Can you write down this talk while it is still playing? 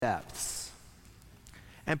depths.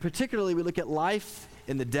 And particularly, we look at life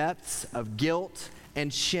in the depths of guilt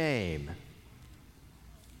and shame.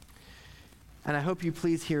 And I hope you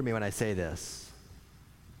please hear me when I say this.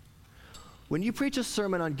 When you preach a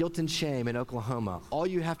sermon on guilt and shame in Oklahoma, all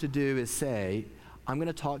you have to do is say, I'm going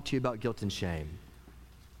to talk to you about guilt and shame.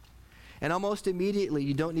 And almost immediately,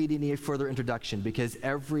 you don't need any further introduction because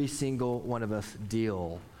every single one of us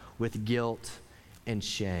deal with guilt and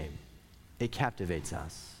shame. It captivates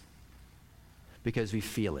us because we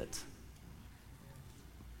feel it.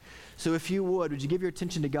 So if you would you give your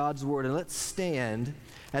attention to God's word, and let's stand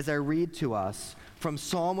as I read to us from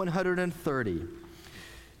Psalm 130.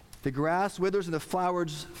 The grass withers and the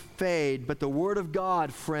flowers fade, but the word of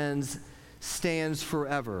God, friends, stands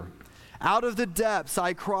forever. Out of the depths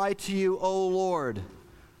I cry to you, O Lord.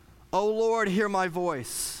 O Lord, hear my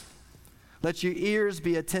voice. Let your ears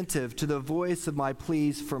be attentive to the voice of my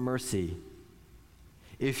pleas for mercy.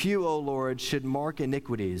 If you, O Lord, should mark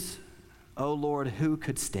iniquities, O Lord, who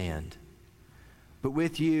could stand? But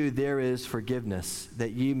with you there is forgiveness,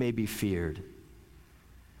 that you may be feared.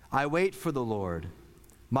 I wait for the Lord.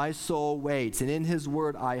 My soul waits, and in his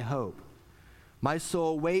word I hope. My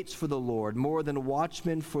soul waits for the Lord, more than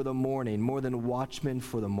watchmen for the morning, more than watchmen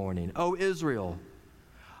for the morning. O Israel,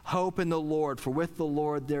 hope in the Lord, for with the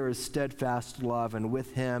Lord there is steadfast love, and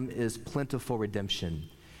with him is plentiful redemption.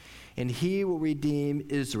 And he will redeem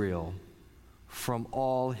Israel from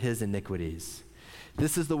all his iniquities.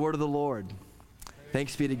 This is the word of the Lord.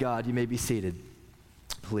 Thanks be to God. You may be seated,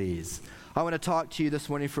 please. I want to talk to you this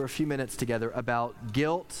morning for a few minutes together about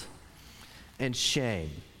guilt and shame.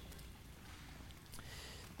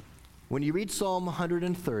 When you read Psalm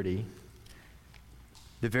 130,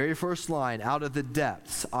 the very first line, out of the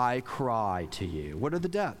depths I cry to you. What are the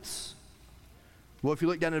depths? Well, if you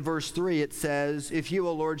look down in verse 3, it says, if you,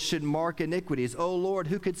 O Lord, should mark iniquities, O Lord,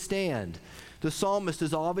 who could stand? The psalmist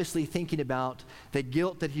is obviously thinking about the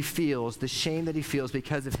guilt that he feels, the shame that he feels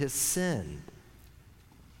because of his sin.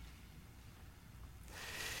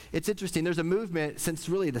 It's interesting, there's a movement since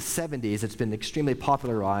really the 70s, it's been extremely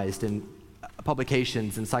popularized in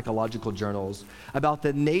publications and psychological journals about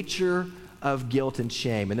the nature of guilt and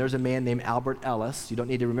shame. And there's a man named Albert Ellis, you don't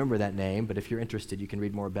need to remember that name, but if you're interested, you can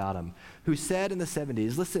read more about him, who said in the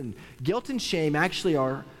 70s, listen, guilt and shame actually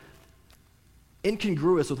are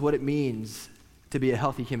incongruous with what it means to be a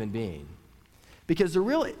healthy human being. Because there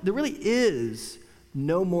really is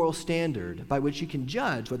no moral standard by which you can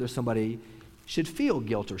judge whether somebody should feel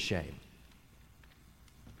guilt or shame.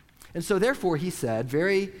 And so therefore, he said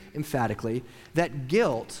very emphatically that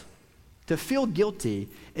guilt, to feel guilty,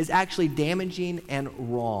 is actually damaging and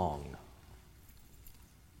wrong. I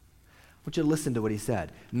want you to listen to what he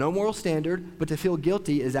said. No moral standard, but to feel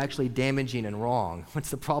guilty is actually damaging and wrong. What's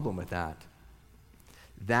the problem with that?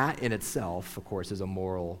 That in itself, of course, is a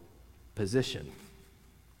moral position.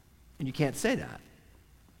 And you can't say that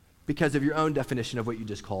because of your own definition of what you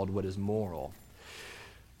just called what is moral.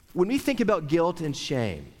 When we think about guilt and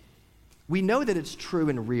shame, we know that it's true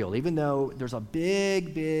and real, even though there's a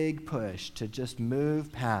big, big push to just move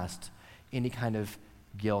past any kind of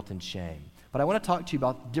guilt and shame. But I want to talk to you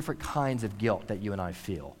about different kinds of guilt that you and I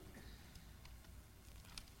feel.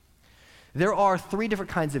 There are 3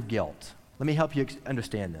 different kinds of guilt. Let me help you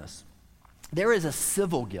understand this. There is a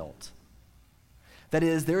civil guilt. That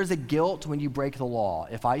is, there is a guilt when you break the law.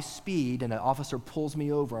 If I speed and an officer pulls me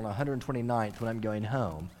over on 129th when I'm going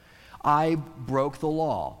home, I broke the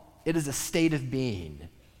law. It is a state of being.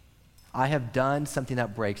 I have done something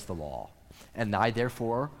that breaks the law, and I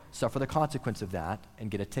therefore suffer the consequence of that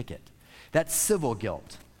and get a ticket. That's civil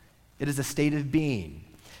guilt. It is a state of being.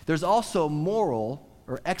 There's also moral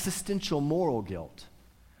or existential moral guilt,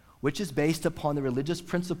 which is based upon the religious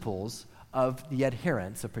principles of the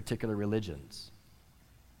adherents of particular religions.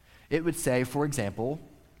 It would say, for example,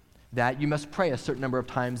 that you must pray a certain number of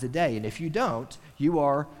times a day, and if you don't, you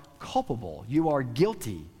are culpable. You are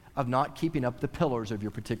guilty of not keeping up the pillars of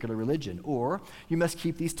your particular religion. Or you must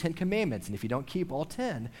keep these 10 commandments, and if you don't keep all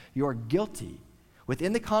 10, you are guilty.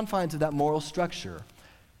 Within the confines of that moral structure,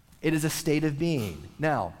 it is a state of being.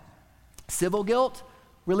 Now, civil guilt,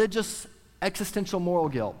 religious, existential moral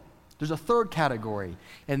guilt. There's a third category,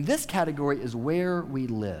 and this category is where we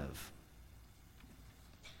live.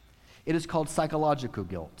 It is called psychological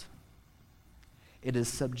guilt. It is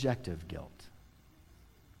subjective guilt.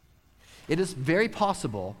 It is very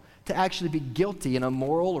possible to actually be guilty in a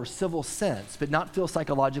moral or civil sense, but not feel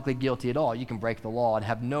psychologically guilty at all. You can break the law and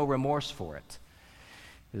have no remorse for it.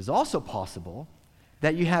 It is also possible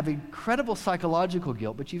that you have incredible psychological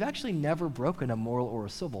guilt, but you've actually never broken a moral or a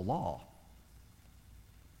civil law.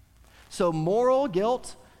 So moral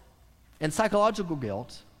guilt, and psychological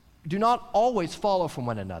guilt do not always follow from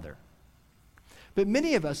one another. But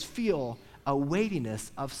many of us feel a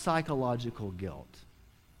weightiness of psychological guilt.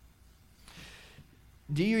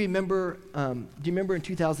 Do you remember in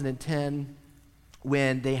 2010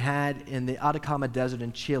 when they had in the Atacama Desert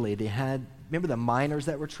in Chile, remember the miners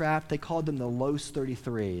that were trapped? They called them the Los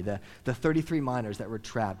 33, the 33 miners that were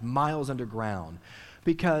trapped miles underground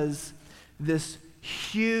because this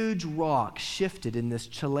huge rock shifted in this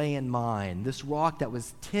Chilean mine, this rock that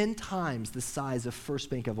was 10 times the size of First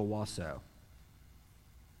Bank of Owasso.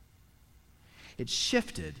 It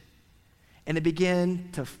shifted, and it began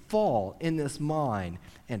to fall in this mine,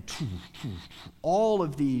 and all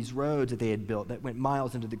of these roads that they had built that went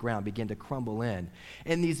miles into the ground began to crumble in.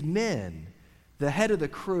 And these men, the head of the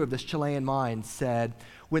crew of this Chilean mine, said,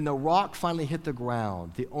 when the rock finally hit the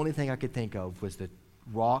ground, the only thing I could think of was the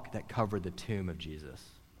rock that covered the tomb of Jesus.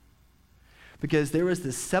 Because there was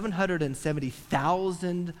this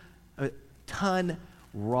 770,000 ton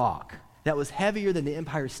rock that was heavier than the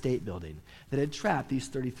Empire State Building that had trapped these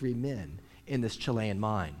 33 men in this Chilean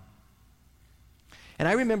mine. And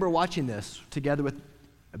I remember watching this together with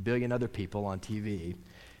a billion other people on TV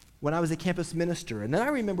when I was a campus minister. And then I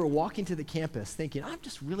remember walking to the campus thinking, I'm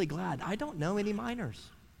just really glad I don't know any miners.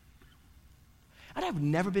 And I've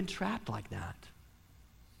never been trapped like that.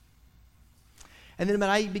 And then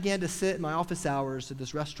when I began to sit in my office hours at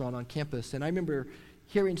this restaurant on campus, and I remember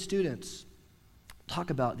hearing students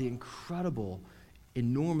talk about the incredible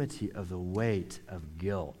enormity of the weight of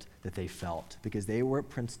guilt that they felt because they were at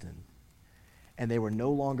Princeton and they were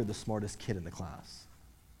no longer the smartest kid in the class.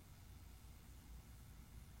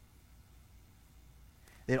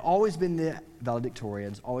 They'd always been the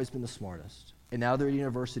valedictorians, always been the smartest, and now they're at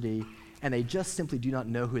university and they just simply do not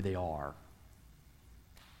know who they are.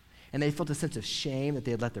 And they felt a sense of shame that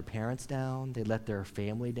they had let their parents down, they'd let their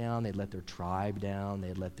family down, they'd let their tribe down,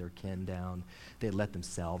 they'd let their kin down, they'd let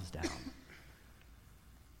themselves down.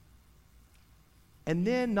 And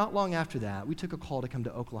then, not long after that, we took a call to come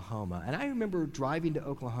to Oklahoma. And I remember driving to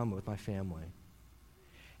Oklahoma with my family.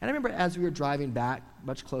 And I remember as we were driving back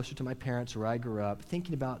much closer to my parents where I grew up,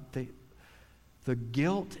 thinking about the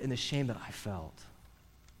guilt and the shame that I felt.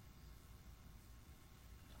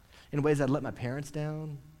 In ways I'd let my parents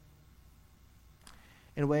down,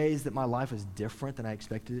 in ways that my life was different than I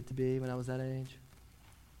expected it to be when I was that age.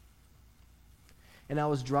 And I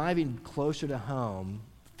was driving closer to home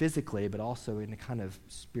physically, but also in a kind of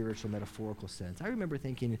spiritual, metaphorical sense. I remember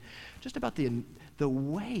thinking just about the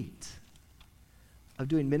weight of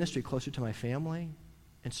doing ministry closer to my family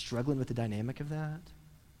and struggling with the dynamic of that.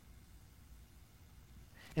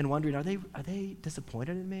 And wondering, are they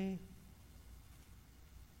disappointed in me?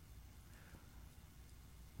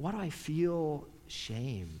 Why do I feel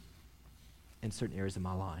shame in certain areas of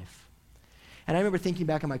my life? And I remember thinking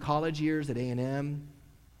back in my college years at A&M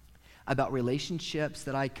about relationships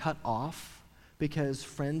that I cut off because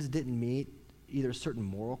friends didn't meet either certain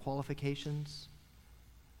moral qualifications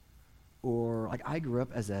or, like, I grew up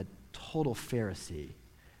as a total Pharisee.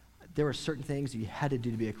 There were certain things you had to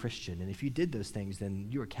do to be a Christian, and if you did those things, then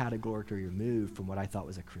you were categorically removed from what I thought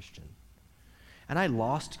was a Christian. And I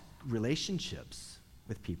lost relationships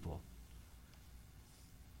with people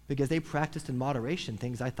because they practiced in moderation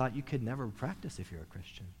things I thought you could never practice if you're a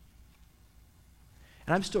Christian.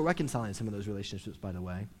 And I'm still reconciling some of those relationships, by the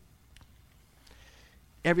way.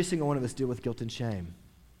 Every single one of us deal with guilt and shame.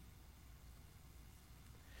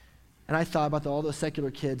 And I thought about all those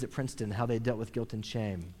secular kids at Princeton, how they dealt with guilt and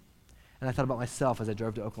shame. And I thought about myself as I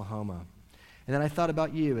drove to Oklahoma. And then I thought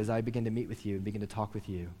about you as I began to meet with you and begin to talk with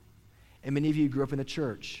you. And many of you grew up in the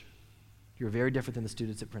church. You were very different than the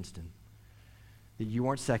students at Princeton. That you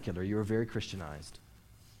weren't secular, you were very Christianized.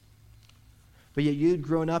 But yet you'd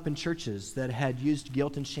grown up in churches that had used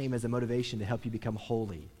guilt and shame as a motivation to help you become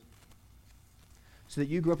holy. So that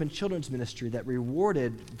you grew up in children's ministry that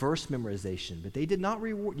rewarded verse memorization, but they did not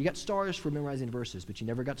reward, you got stars for memorizing verses, but you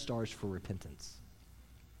never got stars for repentance.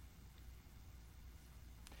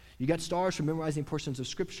 You got stars for memorizing portions of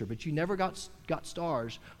Scripture, but you never got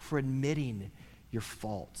stars for admitting your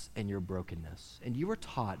faults and your brokenness. And you were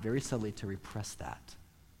taught very subtly to repress that.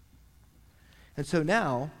 And so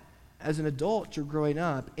now, as an adult, you're growing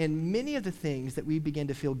up, and many of the things that we begin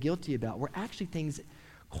to feel guilty about were actually things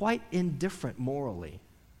quite indifferent morally.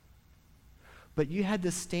 But you had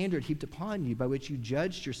this standard heaped upon you by which you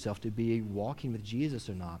judged yourself to be walking with Jesus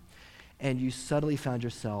or not, and you subtly found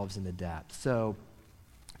yourselves in the depths. So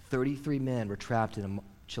 33 men were trapped in a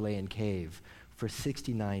Chilean cave for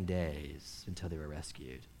 69 days until they were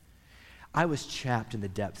rescued. I was trapped in the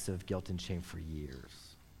depths of guilt and shame for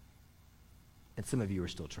years. And some of you are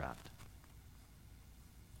still trapped.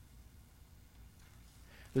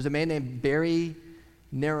 There's a man named Barry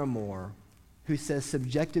Naramore who says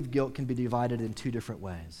subjective guilt can be divided in two different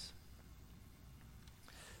ways.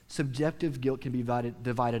 Subjective guilt can be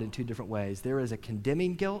divided in two different ways. There is a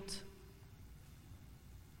condemning guilt,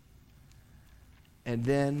 and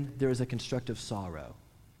then there is a constructive sorrow.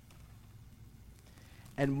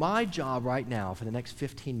 And my job right now for the next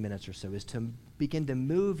 15 minutes or so is to begin to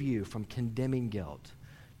move you from condemning guilt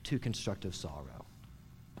to constructive sorrow.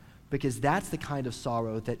 Because that's the kind of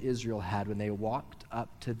sorrow that Israel had when they walked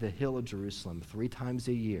up to the hill of Jerusalem 3 times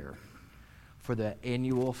a year for the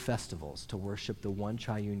annual festivals to worship the one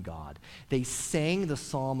triune God. They sang the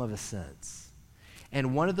Psalm of Ascents.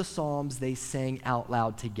 And one of the psalms they sang out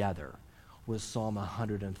loud together was Psalm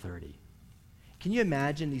 130. Can you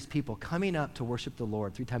imagine these people coming up to worship the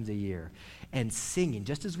Lord 3 times a year and singing,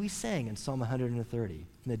 just as we sang in Psalm 130, in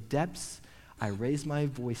the depths I raise my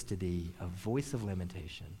voice to thee, a voice of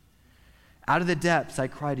lamentation. Out of the depths I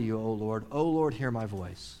cry to you, O Lord. O Lord, hear my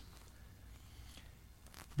voice.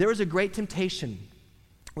 There is a great temptation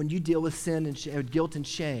when you deal with sin and guilt and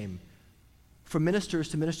shame for ministers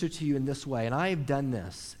to minister to you in this way. And I have done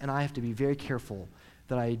this, and I have to be very careful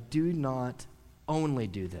that I do not only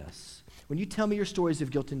do this. When you tell me your stories of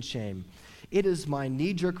guilt and shame, it is my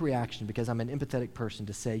knee-jerk reaction, because I'm an empathetic person,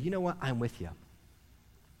 to say, you know what, I'm with you.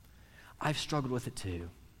 I've struggled with it too.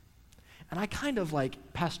 And I kind of like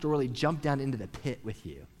pastorally jump down into the pit with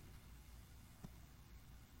you.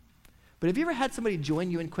 But have you ever had somebody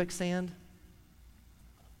join you in quicksand?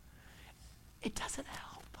 It doesn't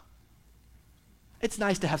help. It's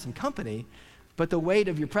nice to have some company, but the weight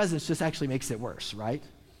of your presence just actually makes it worse, right?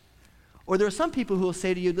 Or there are some people who will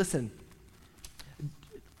say to you, listen,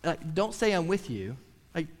 don't say I'm with you.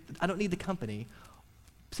 I don't need the company.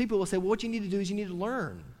 People will say, well, what you need to do is you need to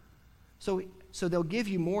learn. So they'll give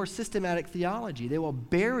you more systematic theology. They will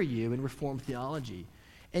bury you in Reformed theology,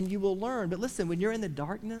 and you will learn. But listen, when you're in the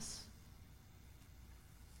darkness,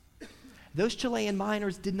 those Chilean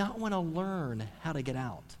miners did not want to learn how to get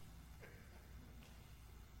out.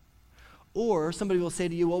 Or somebody will say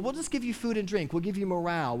to you, well, we'll just give you food and drink. We'll give you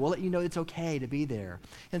morale. We'll let you know it's okay to be there.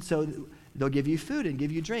 And so they'll give you food and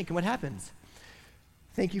give you drink. And what happens?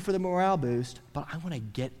 Thank you for the morale boost, but I want to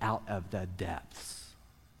get out of the depths.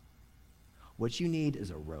 What you need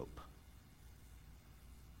is a rope.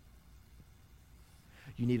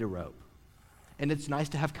 You need a rope. And it's nice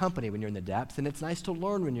to have company when you're in the depths, and it's nice to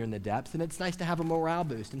learn when you're in the depths, and it's nice to have a morale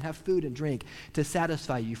boost and have food and drink to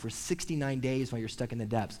satisfy you for 69 days while you're stuck in the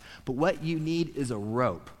depths. But what you need is a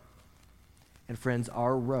rope. And friends,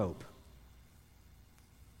 our rope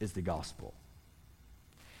is the gospel.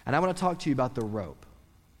 And I want to talk to you about the rope.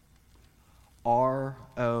 R-O-P-E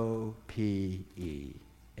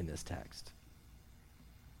in this text.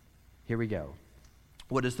 Here we go.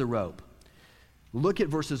 What is the rope? Look at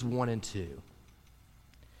verses 1 and 2.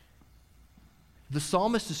 The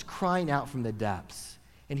psalmist is crying out from the depths,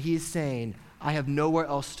 and he is saying, I have nowhere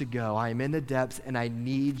else to go. I am in the depths, and I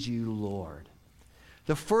need you, Lord.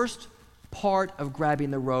 The first part of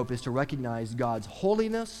grabbing the rope is to recognize God's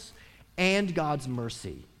holiness and God's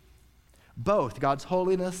mercy. Both God's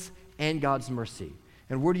holiness and God's mercy.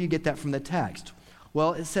 And where do you get that from the text?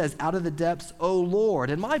 Well, it says, out of the depths, O Lord.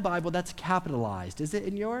 In my Bible, that's capitalized. Is it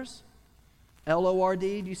in yours?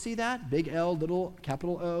 L-O-R-D, do you see that? Big L, little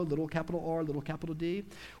capital O, little capital R, little capital D.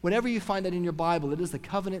 Whenever you find that in your Bible, it is the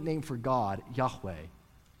covenant name for God, Yahweh.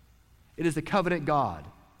 It is the covenant God,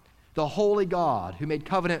 the holy God who made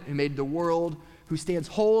covenant, who made the world, who stands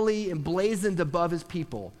holy, emblazoned above his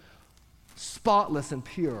people, spotless and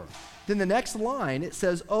pure. Then the next line, it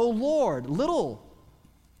says, O Lord, little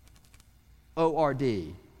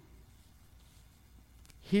O-R-D.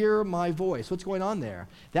 Hear my voice. What's going on there?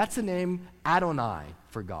 That's the name Adonai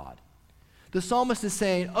for God. The psalmist is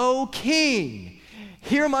saying, O King,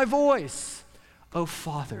 hear my voice. O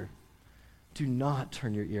Father, do not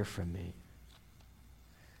turn your ear from me.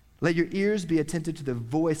 Let your ears be attentive to the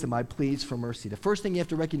voice of my pleas for mercy. The first thing you have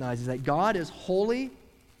to recognize is that God is holy.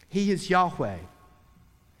 He is Yahweh.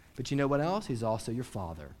 But you know what else? He's also your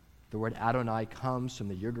Father. The word Adonai comes from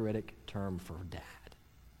the Ugaritic term for dad,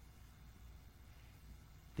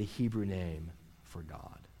 the Hebrew name for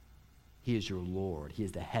God. He is your Lord. He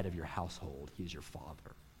is the head of your household. He is your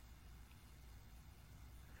Father.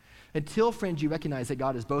 Until, friends, you recognize that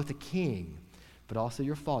God is both a king, but also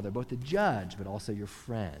your Father, both a judge, but also your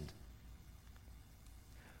friend,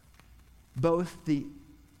 both the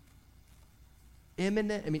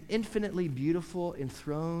infinitely beautiful,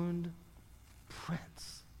 enthroned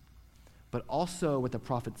prince, but also what the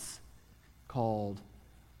prophets called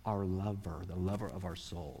our lover, the lover of our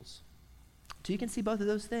souls. So you can see both of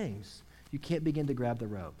those things. you can't begin to grab the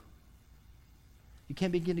rope. You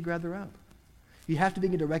can't begin to grab the rope. You have to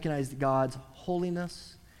begin to recognize God's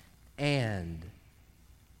holiness and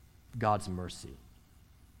God's mercy.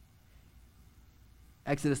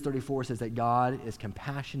 Exodus 34 says that God is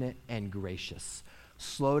compassionate and gracious,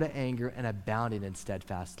 slow to anger and abounding in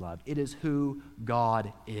steadfast love. It is who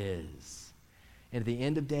God is. And at the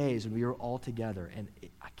end of days, when we are all together, and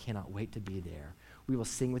I cannot wait to be there, we will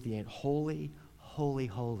sing with the end, holy, holy,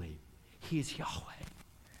 holy. He is Yahweh,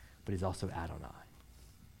 but he's also Adonai.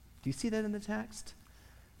 Do you see that in the text?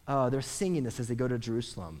 They're singing this as they go to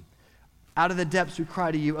Jerusalem. Out of the depths we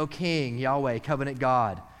cry to you, O King, Yahweh, covenant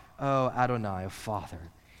God. O Adonai, O Father,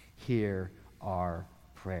 hear our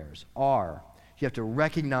prayers. You have to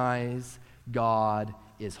recognize God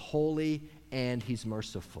is holy and he's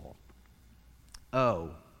merciful.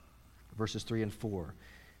 Verses 3 and 4.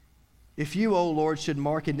 If you, O Lord, should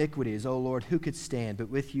mark iniquities, O Lord, who could stand? But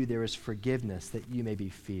with you there is forgiveness, that you may be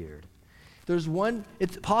feared.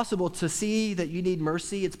 It's possible to see that you need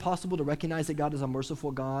mercy. It's possible to recognize that God is a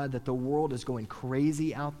merciful God, that the world is going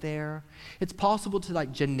crazy out there. It's possible to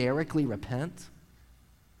generically repent.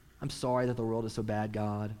 I'm sorry that the world is so bad,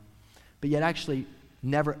 God. But yet actually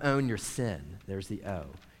never own your sin. There's the O.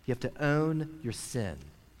 You have to own your sin.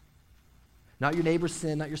 Not your neighbor's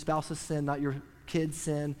sin, not your spouse's sin, not your kid's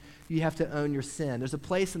sin. You have to own your sin. There's a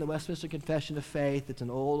place in the Westminster Confession of Faith. It's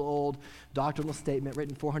an old doctrinal statement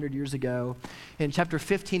written 400 years ago. In chapter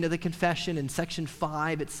 15 of the confession, in section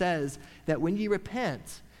 5, it says that when you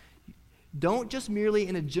repent, don't just merely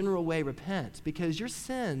in a general way repent, because your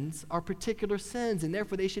sins are particular sins, and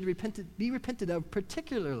therefore they should be repented of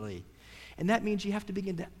particularly. And that means you have to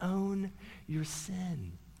begin to own your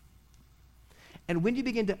sin. And when you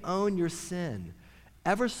begin to own your sin,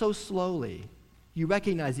 ever so slowly, you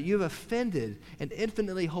recognize that you have offended an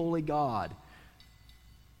infinitely holy God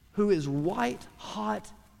who is white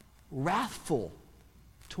hot, wrathful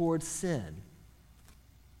towards sin.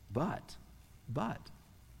 But,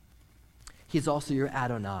 he's also your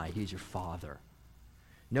Adonai. He's your Father.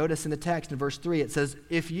 Notice in the text in verse 3, it says,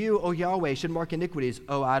 if you, O Yahweh, should mark iniquities,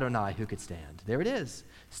 O Adonai, who could stand? There it is.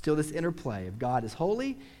 Still this interplay of God is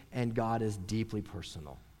holy and God is deeply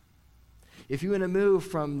personal. If you want to move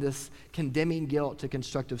from this condemning guilt to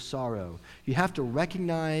constructive sorrow, you have to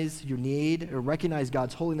recognize your need, or recognize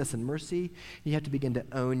God's holiness and mercy. You have to begin to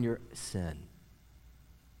own your sin.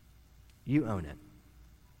 You own it.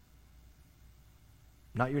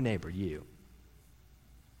 Not your neighbor, you.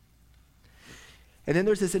 And then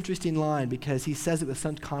there's this interesting line, because he says it with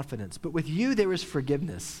some confidence. But with you there is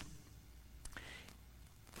forgiveness.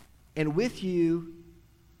 And with you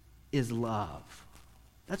is love.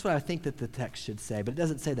 That's what I think that the text should say, but it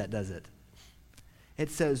doesn't say that, does it? It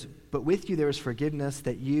says, but with you there is forgiveness,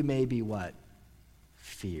 that you may be what?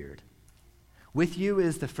 Feared. With you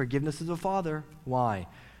is the forgiveness of the Father. Why?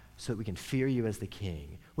 So that we can fear you as the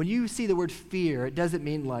King. When you see the word fear, it doesn't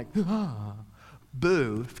mean like,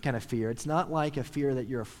 boo kind of fear. It's not like a fear that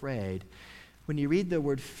you're afraid. When you read the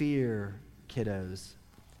word fear, kiddos,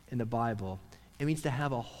 in the Bible, it means to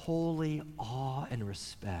have a holy awe and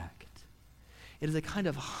respect. It is a kind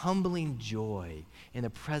of humbling joy in the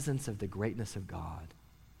presence of the greatness of God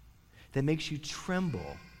that makes you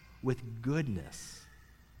tremble with goodness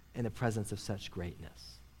in the presence of such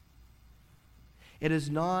greatness. It is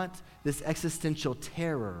not this existential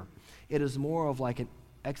terror. It is more of like an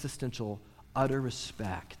existential utter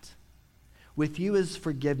respect. With you is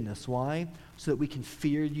forgiveness. Why? So that we can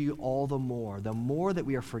fear you all the more. The more that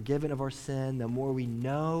we are forgiven of our sin, the more we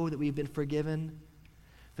know that we've been forgiven,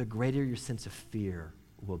 the greater your sense of fear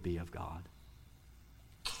will be of God.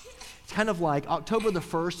 It's kind of like October the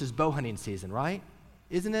 1st is bow hunting season, right?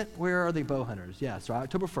 Isn't it? Where are the bow hunters? Yes, right?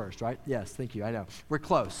 October 1st, right? Yes, thank you. I know. We're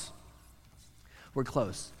close. We're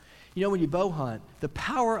close. You know, when you bow hunt, the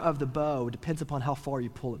power of the bow depends upon how far you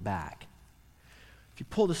pull it back. If you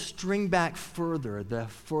pull the string back further, the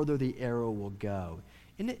further the arrow will go.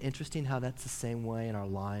 Isn't it interesting how that's the same way in our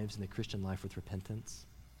lives, in the Christian life with repentance?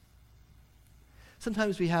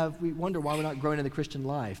 Sometimes we wonder why we're not growing in the Christian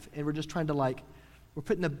life, and we're just trying to we're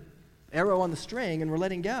putting the arrow on the string and we're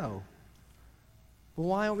letting go. Well,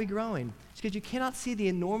 why aren't we growing? It's because you cannot see the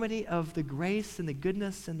enormity of the grace and the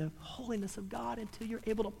goodness and the holiness of God until you're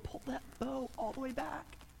able to pull that bow all the way back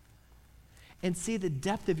and see the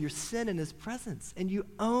depth of your sin in his presence, and you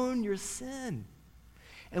own your sin.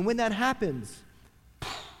 And when that happens,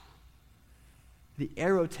 the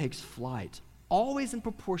arrow takes flight, always in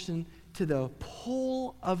proportion to the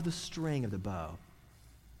pull of the string of the bow.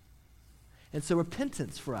 And so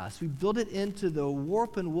repentance for us, we build it into the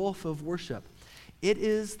warp and woof of worship. It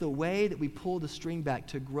is the way that we pull the string back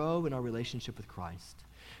to grow in our relationship with Christ.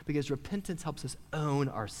 Because repentance helps us own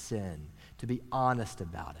our sin, to be honest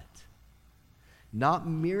about it. Not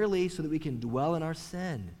merely so that we can dwell in our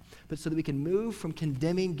sin, but so that we can move from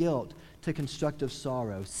condemning guilt to constructive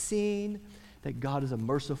sorrow, seeing that God is a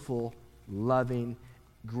merciful, loving,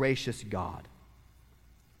 gracious God.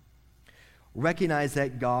 Recognize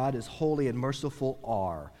that God is holy and merciful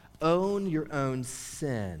are. Own your own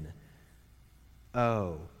sin.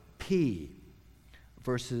 O. P.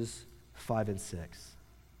 Verses 5 and 6.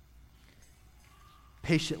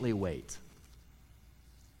 Patiently wait.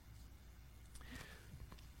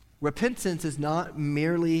 Repentance is not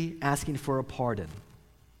merely asking for a pardon.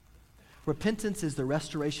 Repentance is the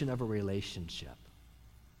restoration of a relationship.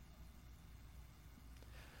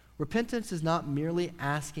 Repentance is not merely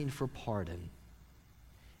asking for pardon.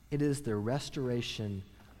 It is the restoration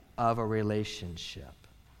of a relationship.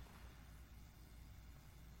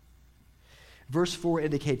 Verse 4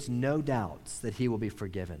 indicates no doubts that he will be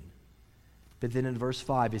forgiven. But then in verse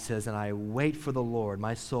 5 he says, and I wait for the Lord,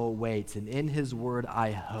 my soul waits, and in his word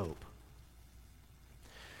I hope.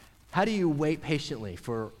 How do you wait patiently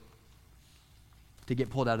to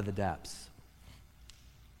get pulled out of the depths?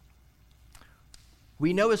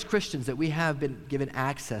 We know as Christians that we have been given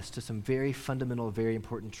access to some very fundamental, very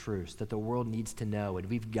important truths that the world needs to know, and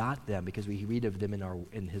we've got them because we read of them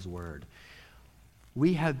in his word.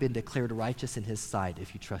 We have been declared righteous in his sight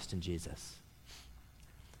if you trust in Jesus.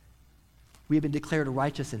 We have been declared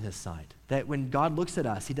righteous in his sight. That when God looks at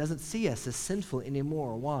us, he doesn't see us as sinful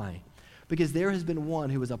anymore. Why? Because there has been one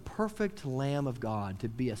who was a perfect Lamb of God to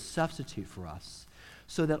be a substitute for us,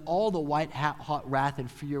 so that all the white-hot wrath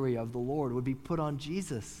and fury of the Lord would be put on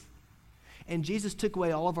Jesus. And Jesus took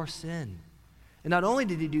away all of our sin. And not only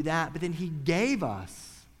did he do that, but then he gave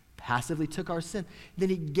us, passively took our sin, then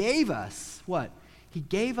he gave us what? He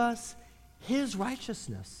gave us his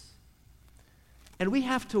righteousness. And we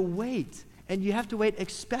have to wait, and you have to wait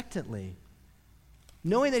expectantly,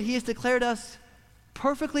 knowing that he has declared us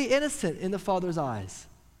perfectly innocent in the Father's eyes,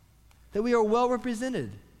 that we are well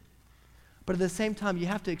represented. But at the same time, you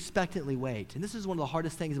have to expectantly wait. And this is one of the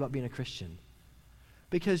hardest things about being a Christian.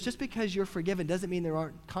 Because just because you're forgiven doesn't mean there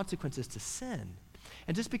aren't consequences to sin.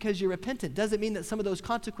 And just because you're repentant doesn't mean that some of those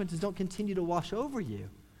consequences don't continue to wash over you.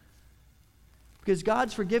 Because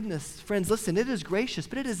God's forgiveness, friends, listen, it is gracious,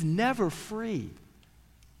 but it is never free.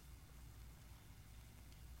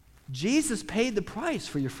 Jesus paid the price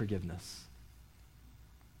for your forgiveness.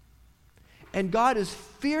 And God is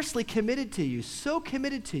fiercely committed to you, so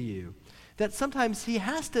committed to you, that sometimes he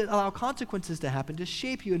has to allow consequences to happen to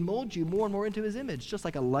shape you and mold you more and more into his image, just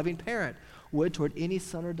like a loving parent would toward any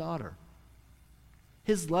son or daughter.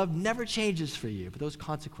 His love never changes for you, but those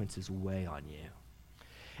consequences weigh on you.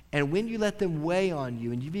 And when you let them weigh on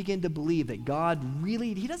you and you begin to believe that God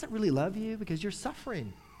really, he doesn't really love you because you're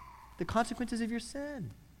suffering the consequences of your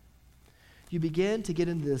sin, you begin to get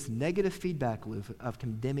into this negative feedback loop of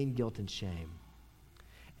condemning guilt and shame.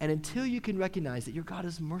 And until you can recognize that your God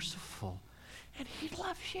is merciful and he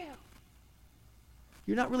loves you,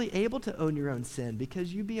 you're not really able to own your own sin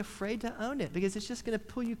because you'd be afraid to own it because it's just going to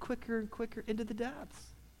pull you quicker and quicker into the depths.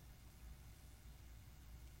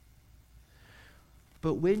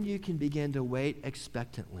 But when you can begin to wait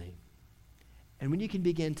expectantly, and when you can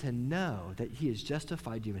begin to know that he has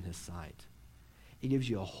justified you in his sight, it gives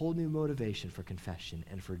you a whole new motivation for confession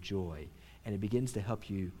and for joy, and it begins to help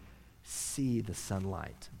you see the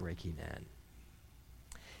sunlight breaking in.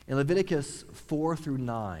 In Leviticus 4 through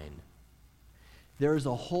 9, there's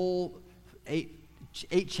a whole eight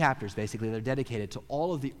chapters, basically, that are dedicated to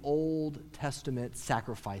all of the Old Testament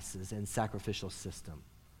sacrifices and sacrificial system.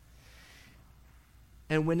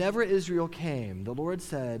 And whenever Israel came, the Lord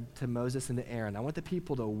said to Moses and to Aaron, I want the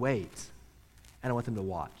people to wait, and I want them to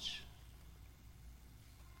watch.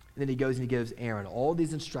 And then he goes and he gives Aaron all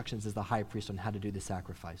these instructions as the high priest on how to do the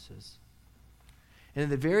sacrifices. And at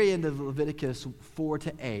the very end of Leviticus 4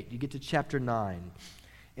 to 8, you get to chapter 9.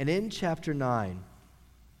 And in chapter 9,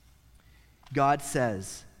 God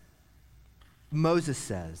says, Moses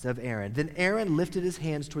says of Aaron, then Aaron lifted his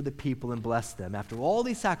hands toward the people and blessed them. After all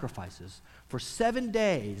these sacrifices, for 7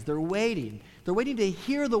 days, they're waiting. They're waiting to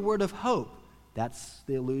hear the word of hope. That's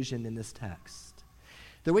the allusion in this text.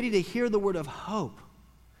 They're waiting to hear the word of hope,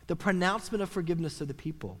 the pronouncement of forgiveness of the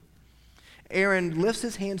people. Aaron lifts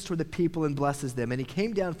his hands toward the people and blesses them, and he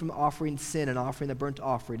came down from offering sin and offering the burnt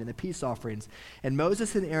offering and the peace offerings. And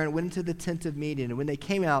Moses and Aaron went into the tent of meeting, and when they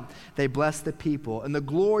came out, they blessed the people. And the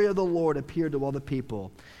glory of the Lord appeared to all the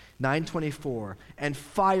people. 9:24, and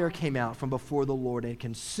fire came out from before the Lord and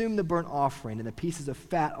consumed the burnt offering and the pieces of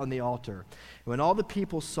fat on the altar. And when all the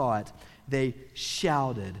people saw it, they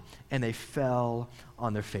shouted and they fell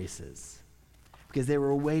on their faces because they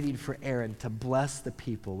were waiting for Aaron to bless the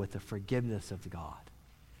people with the forgiveness of God.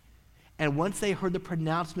 And once they heard the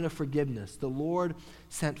pronouncement of forgiveness, the Lord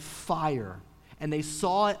sent fire, and they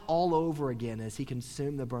saw it all over again as he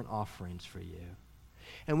consumed the burnt offerings for you.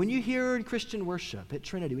 And when you hear in Christian worship at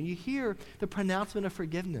Trinity, when you hear the pronouncement of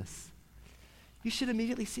forgiveness, you should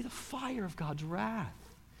immediately see the fire of God's wrath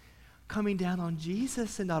coming down on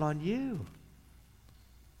Jesus and not on you,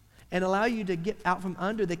 and allow you to get out from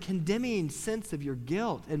under the condemning sense of your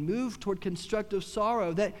guilt and move toward constructive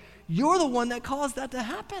sorrow that you're the one that caused that to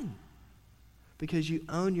happen, because you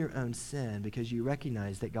own your own sin, because you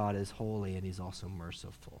recognize that God is holy and he's also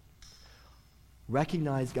merciful.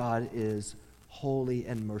 Recognize God is holy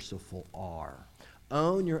and merciful are.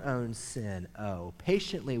 Own your own sin. O.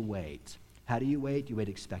 Patiently wait. How do you wait? You wait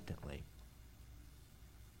expectantly.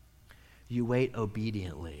 You wait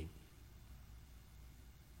obediently.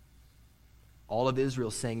 All of Israel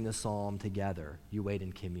sang the psalm together. You wait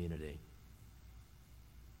in community.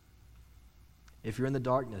 If you're in the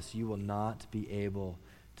darkness, you will not be able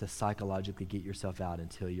to psychologically get yourself out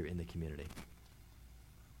until you're in the community.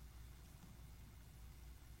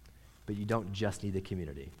 But you don't just need the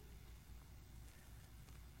community.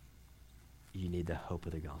 You need the hope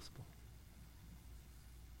of the gospel.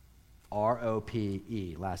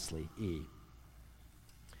 R-O-P-E, lastly, E.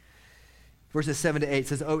 Verses 7-8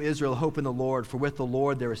 says, O Israel, hope in the Lord, for with the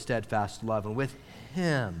Lord there is steadfast love, and with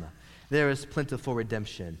him there is plentiful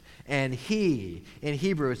redemption. And he, in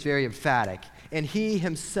Hebrew it's very emphatic, and he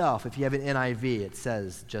himself, if you have an NIV, it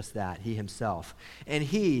says just that, he himself. And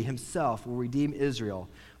he himself will redeem Israel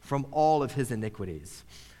from all of his iniquities.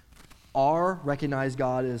 R, recognize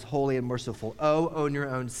God is holy and merciful. O, own your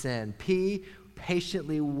own sin. P,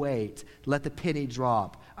 patiently wait. Let the penny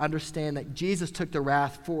drop. Understand that Jesus took the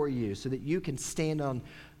wrath for you so that you can stand on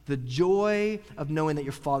the joy of knowing that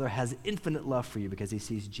your Father has infinite love for you because he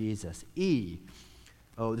sees Jesus. E,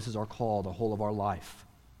 oh, this is our call, the whole of our life.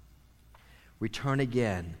 Return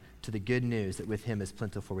again to the good news that with him is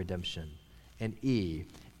plentiful redemption. And E,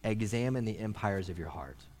 examine the empires of your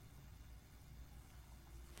heart.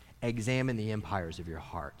 Examine the empires of your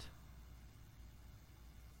heart.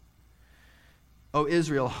 O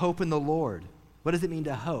Israel, hope in the Lord. What does it mean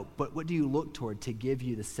to hope? But what do you look toward to give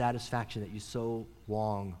you the satisfaction that you so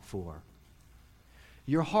long for?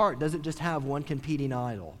 Your heart doesn't just have one competing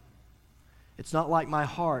idol. It's not like my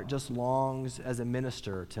heart just longs as a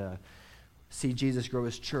minister to see Jesus grow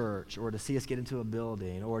his church, or to see us get into a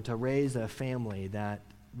building, or to raise a family that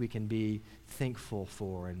we can be thankful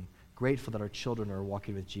for and grateful that our children are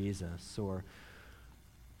walking with Jesus, or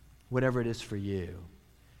whatever it is for you.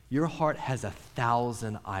 Your heart has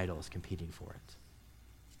 1,000 idols competing for it.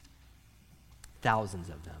 Thousands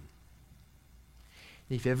of them.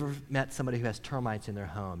 And if you've ever met somebody who has termites in their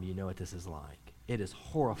home, you know what this is like. It is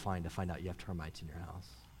horrifying to find out you have termites in your house.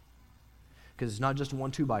 Because it's not just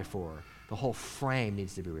 1 2x4. The whole frame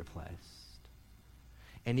needs to be replaced.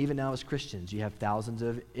 And even now as Christians, you have thousands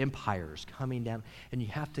of empires coming down, and you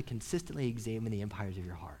have to consistently examine the empires of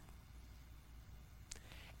your heart.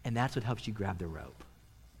 And that's what helps you grab the rope.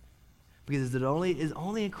 Because it is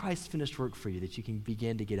only in Christ's finished work for you that you can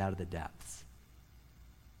begin to get out of the depths.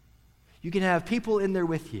 You can have people in there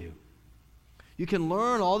with you. You can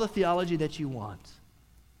learn all the theology that you want.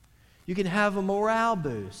 You can have a morale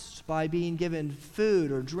boost by being given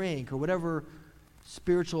food or drink or whatever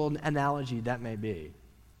spiritual analogy that may be.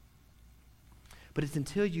 But it's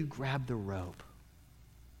until you grab the rope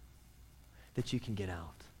that you can get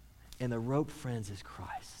out. And the rope, friends, is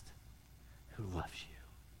Christ, who loves you,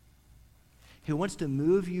 who wants to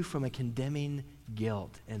move you from a condemning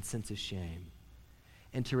guilt and sense of shame,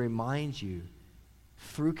 and to remind you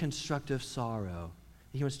through constructive sorrow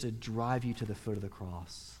that he wants to drive you to the foot of the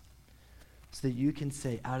cross so that you can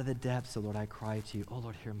say, out of the depths, O Lord, I cry to you. Oh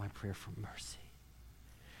Lord, hear my prayer for mercy.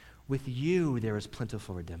 With you there is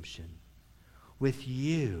plentiful redemption. With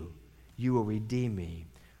you, you will redeem me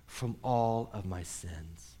from all of my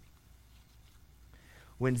sins.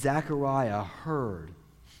 When Zechariah heard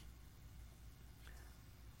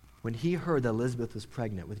that Elizabeth was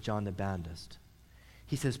pregnant with John the Baptist,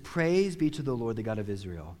 he says, praise be to the Lord, the God of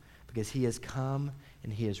Israel, because he has come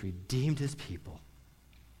and he has redeemed his people.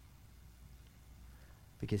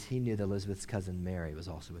 Because he knew that Elizabeth's cousin Mary was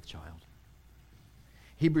also with child.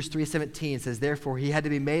 Hebrews 3:17 says, therefore he had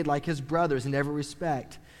to be made like his brothers in every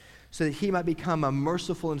respect, so that he might become a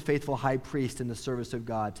merciful and faithful high priest in the service of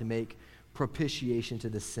God to make propitiation to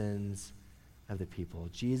the sins of the people.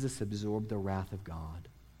 Jesus absorbed the wrath of God.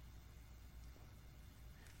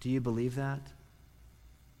 Do you believe that?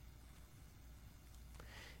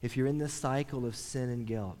 If you're in this cycle of sin and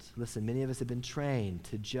guilt, listen, many of us have been trained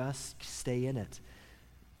to just stay in it.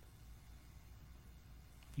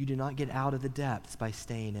 You do not get out of the depths by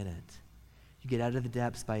staying in it. You get out of the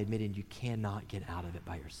depths by admitting you cannot get out of it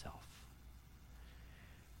by yourself.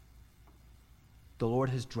 The Lord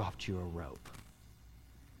has dropped you a rope,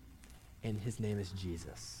 and his name is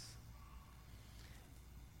Jesus.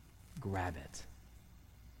 Grab it.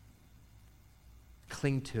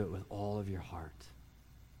 Cling to it with all of your heart.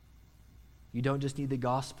 You don't just need the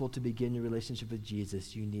gospel to begin your relationship with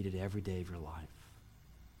Jesus. You need it every day of your life.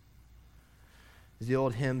 As the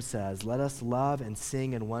old hymn says, let us love and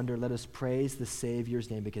sing and wonder. Let us praise the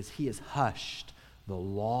Savior's name, because he has hushed the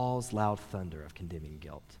law's loud thunder of condemning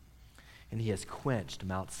guilt. And he has quenched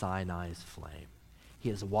Mount Sinai's flame. He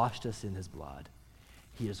has washed us in his blood.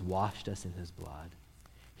 He has washed us in his blood.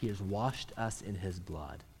 He has washed us in his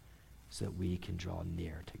blood so that we can draw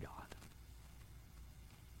near to God.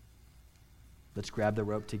 Let's grab the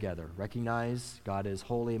rope together. Recognize God is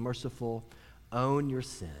holy and merciful. Own your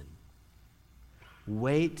sin.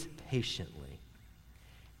 Wait patiently.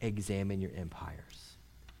 Examine your empires.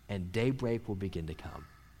 And daybreak will begin to come.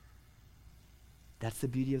 That's the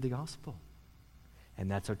beauty of the gospel. And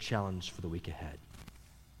that's our challenge for the week ahead.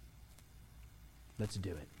 Let's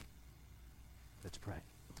do it. Let's pray.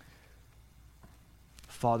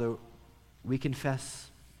 Father, we confess,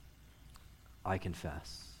 I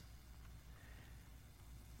confess,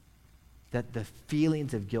 that the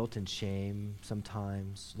feelings of guilt and shame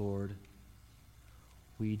sometimes, Lord,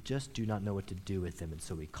 we just do not know what to do with them, and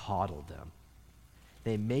so we coddle them.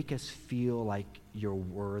 They make us feel like you're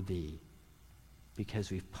worthy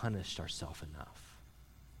because we've punished ourselves enough.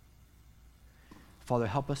 Father,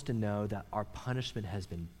 help us to know that our punishment has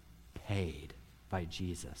been paid by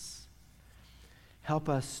Jesus. Help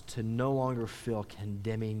us to no longer feel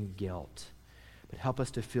condemning guilt, but help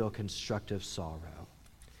us to feel constructive sorrow.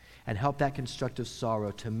 And help that constructive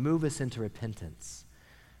sorrow to move us into repentance,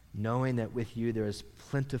 knowing that with you there is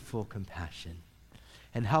plentiful compassion.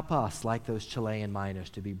 And help us, like those Chilean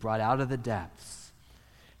miners, to be brought out of the depths.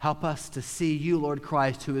 Help us to see you, Lord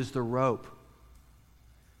Christ, who is the rope,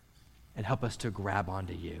 and help us to grab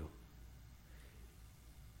onto you.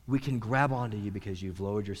 We can grab onto you because you've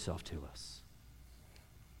lowered yourself to us.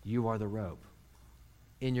 You are the rope.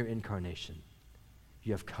 In your incarnation,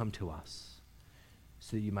 you have come to us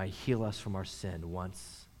so that you might heal us from our sin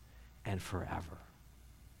once and forever.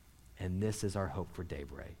 And this is our hope for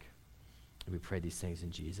daybreak. And we pray these things in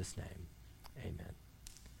Jesus' name. Amen.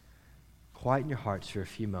 Quieten your hearts for a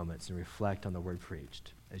few moments and reflect on the word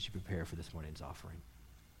preached as you prepare for this morning's offering.